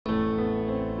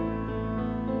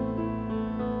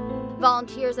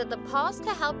Volunteers at the Paws to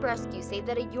Help Rescue say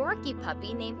that a Yorkie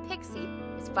puppy named Pixie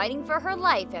is fighting for her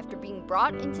life after being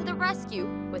brought into the rescue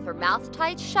with her mouth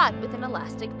tied shut with an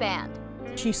elastic band.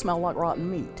 She smelled like rotten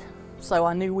meat, so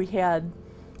I knew we had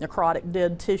necrotic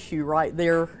dead tissue right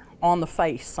there on the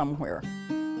face somewhere.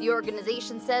 The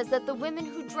organization says that the women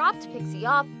who dropped Pixie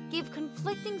off gave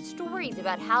conflicting stories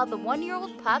about how the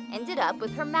 1-year-old pup ended up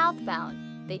with her mouth bound.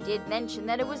 They did mention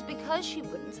that it was because she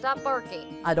wouldn't stop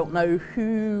barking. I don't know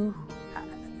who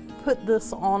put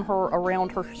this on her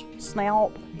around her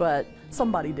snout, but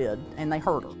somebody did, and they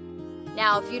hurt her.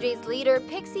 Now, a few days later,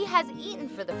 Pixie has eaten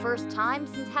for the first time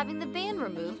since having the band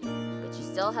removed, but she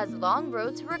still has a long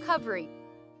road to recovery.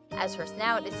 As her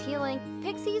snout is healing,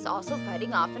 Pixie is also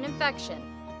fighting off an infection.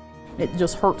 It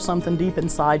just hurts something deep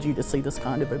inside you to see this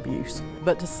kind of abuse.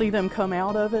 But to see them come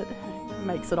out of it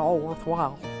makes it all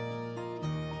worthwhile.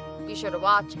 Be sure to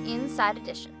watch Inside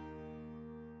Edition.